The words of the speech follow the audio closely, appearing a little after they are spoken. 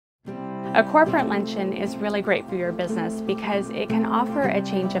A corporate luncheon is really great for your business because it can offer a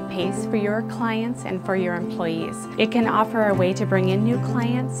change of pace for your clients and for your employees. It can offer a way to bring in new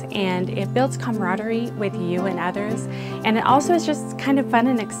clients, and it builds camaraderie with you and others. And it also is just kind of fun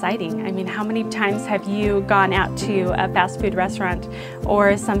and exciting. I mean, how many times have you gone out to a fast food restaurant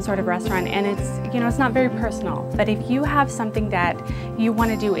or some sort of restaurant and it's not very personal. But if you have something that you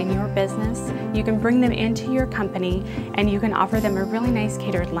want to do in your business, you can bring them into your company and you can offer them a really nice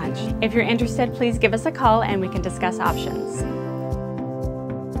catered lunch. If you're interested, please give us a call and we can discuss options.